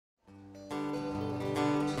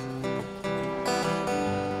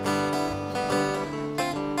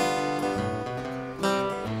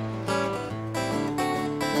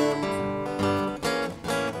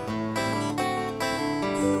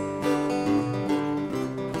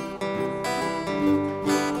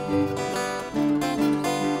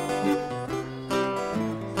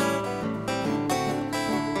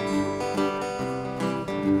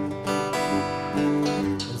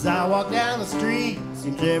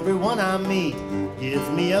Seems everyone I meet gives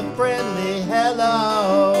me a friendly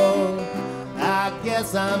hello. I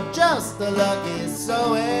guess I'm just a lucky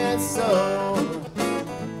so-and-so.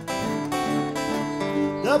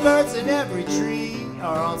 The birds in every tree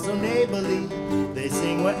are also neighborly. They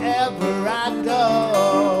sing wherever I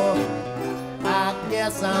go. I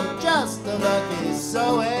guess I'm just a lucky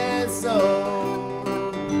so-and-so.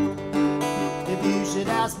 If you should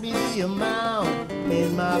ask me the amount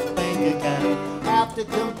in my bank account, have to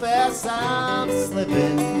confess I'm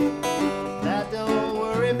slipping. That don't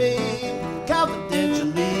worry me.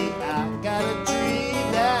 Confidentially, I got a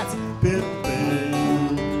dream that's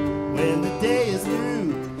pippin'. When the day is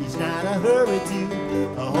through, he's not a hurry to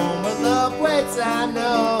a home where love waits, I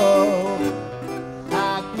know.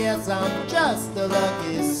 I guess I'm just a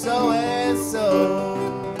lucky so-and-so.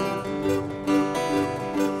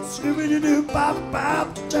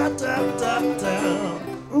 Scooby-Doo-Bop-Bop-Da-Da-Da-Da.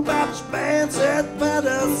 Bop's band said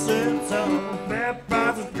medicine song.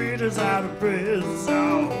 Baptized the streeters out of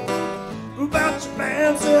prison. Bop's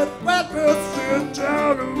band said medicine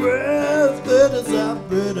down the west. Good as a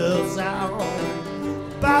British sound.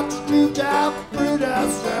 About to do job,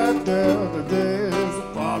 British down the days.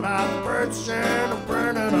 Fall out of birds and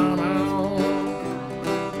burning on out.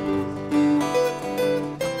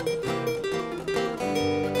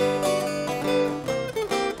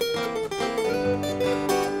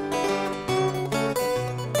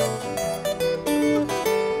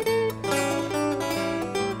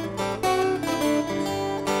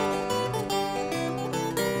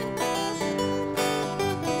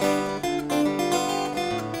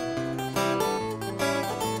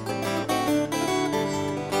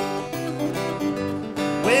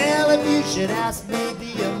 If you should ask me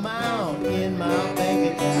the amount in my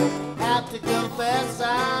bank account, have to confess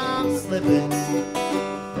I'm slipping.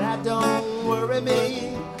 That don't worry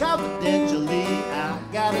me. Confidentially, I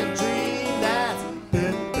got a dream that's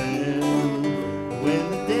pippin'. When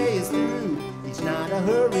the day is through, he's not a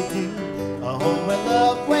hurry to a home where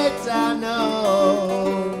love waits, I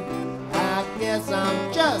know. I guess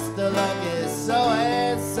I'm just a lucky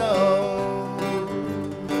so-and-so.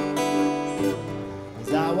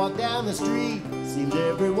 I walk down the street, seems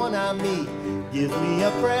everyone I meet gives me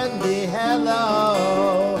a friendly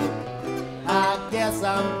hello. I guess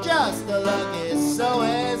I'm just a lucky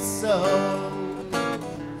so-and-so.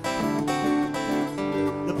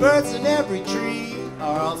 The birds in every tree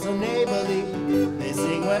are also neighborly. They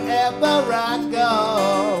sing wherever I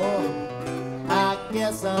go. I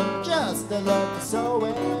guess I'm just a lucky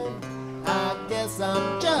so-and. I guess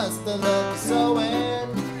I'm just a lucky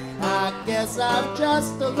so-and. I guess I'm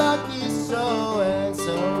just a lucky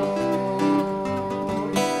so-and-so.